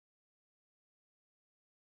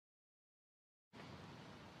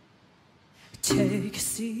Take a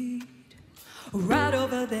seat right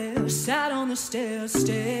over there, sat on the stairs,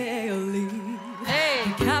 stay or leave. Hey.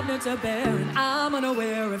 The cabinets are bare and I'm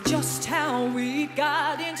unaware of just how we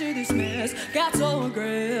got into this mess. Got so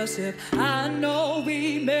aggressive, I know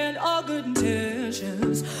we meant all good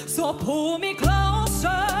intentions. So pull me closer,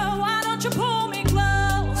 why don't you pull me close?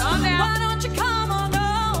 Why don't you come on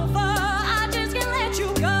over, I just can't let you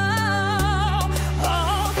go.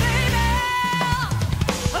 Oh baby,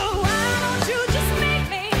 oh why don't you just meet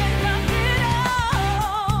me in the middle?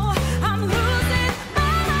 I'm losing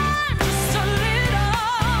my mind just a little.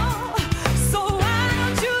 So why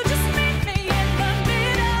don't you just meet me in the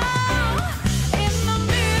middle? In the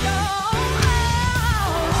middle.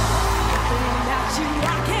 Nothing that you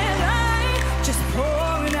I can't lie, just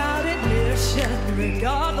pouring out admission,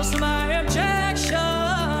 regardless of my objection.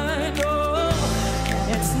 Oh,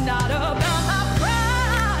 it's not about my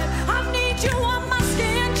pride. I need you on my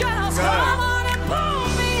skin, just come on and pull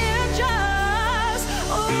me in, just.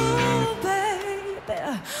 Oh, baby,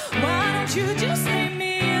 why don't you just meet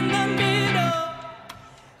me in the middle?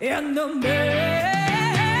 In the middle.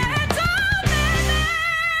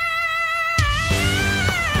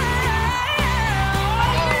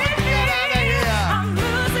 I'm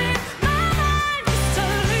losing my mind just a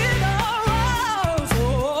little. So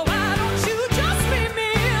why don't you just meet me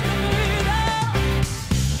in the middle?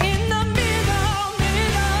 In the middle,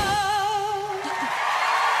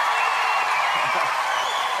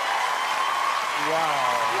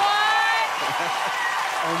 Wow.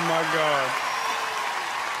 Oh my God.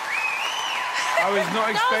 I was not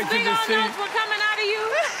expecting to see. Those big old notes were coming out of you.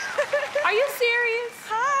 Are you serious?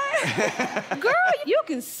 Hi. Girl, you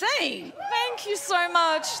can sing. Thank you so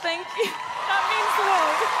much. Thank you. That means the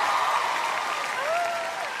world.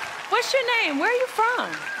 What's your name? Where are you from?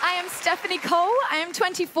 I am Stephanie Cole. I am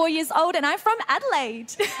 24 years old and I'm from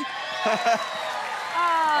Adelaide.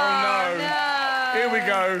 Oh no. Here we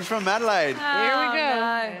go. He's from Adelaide. Here we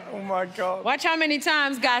go. Oh my God. Watch how many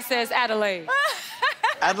times God says Adelaide.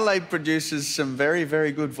 Adelaide produces some very,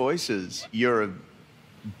 very good voices. You're a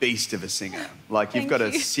beast of a singer. Like, you've got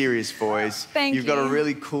a serious voice. Thank You've got a you.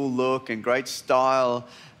 really cool look and great style.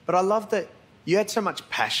 But I love that you had so much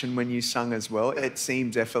passion when you sung as well. It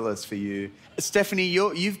seems effortless for you. Stephanie,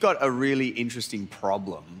 you've got a really interesting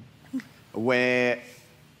problem where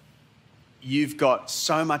you've got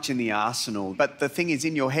so much in the arsenal, but the thing is,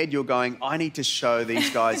 in your head, you're going, I need to show these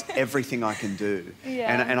guys everything I can do.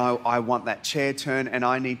 Yeah. And I want that chair turn, and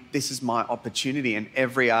this is my opportunity. And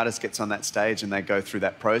every artist gets on that stage and they go through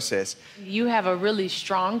that process. You have a really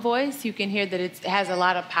strong voice. You can hear that it has a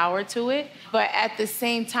lot of power to it. But at the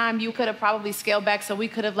same time, you could have probably scaled back so we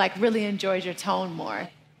could have like really enjoyed your tone more.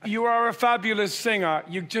 You are a fabulous singer.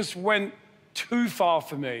 You just went too far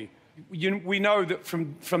for me. We know that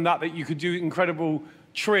from that you could do incredible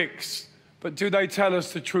tricks, but do they tell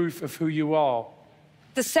us the truth of who you are?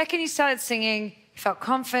 The second you started singing, you felt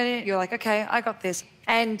confident, you're like, okay, I got this.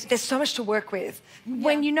 And there's so much to work with.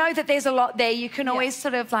 When you know that there's a lot there, you can always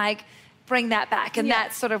sort of like bring that back. And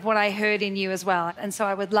that's sort of what I heard in you as well. And so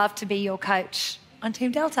I would love to be your coach on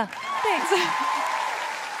Team Delta. Thanks.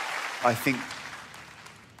 I think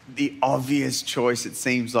the obvious choice, it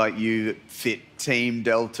seems like you fit Team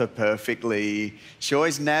Delta perfectly. She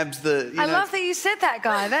always nabs the, I love that you said that,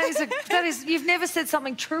 Guy. That is, you've never said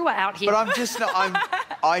something truer out here. But I'm just not,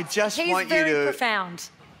 I just He's want you to... very profound.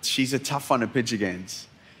 She's a tough one to pitch against.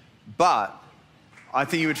 But I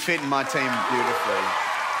think you would fit in my team beautifully.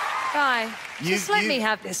 Guy, just let me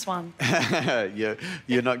have this one.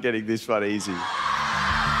 You're not getting this one easy.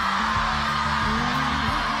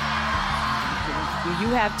 You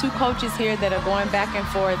have two coaches here that are going back and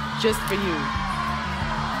forth just for you.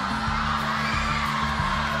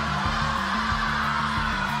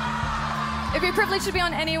 It'd be a privilege to be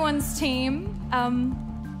on anyone's team,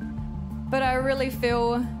 but I really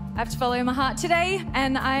feel I have to follow my heart today,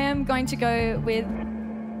 and I am going to go with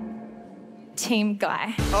Team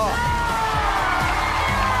Guy. Oh.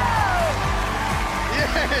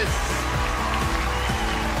 Yes!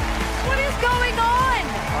 What is going on?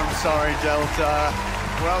 I'm sorry, Delta.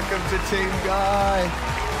 Welcome to Team Guy.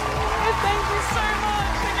 Thank you so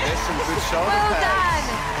much. There's some good shoulder Well pads.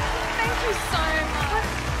 done. Thank you so much.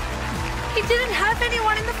 He didn't have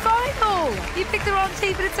anyone in the final. You picked the wrong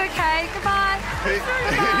team, but it's okay. Goodbye. Who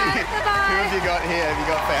Goodbye. have you got here? Have you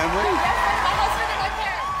got family? Yes,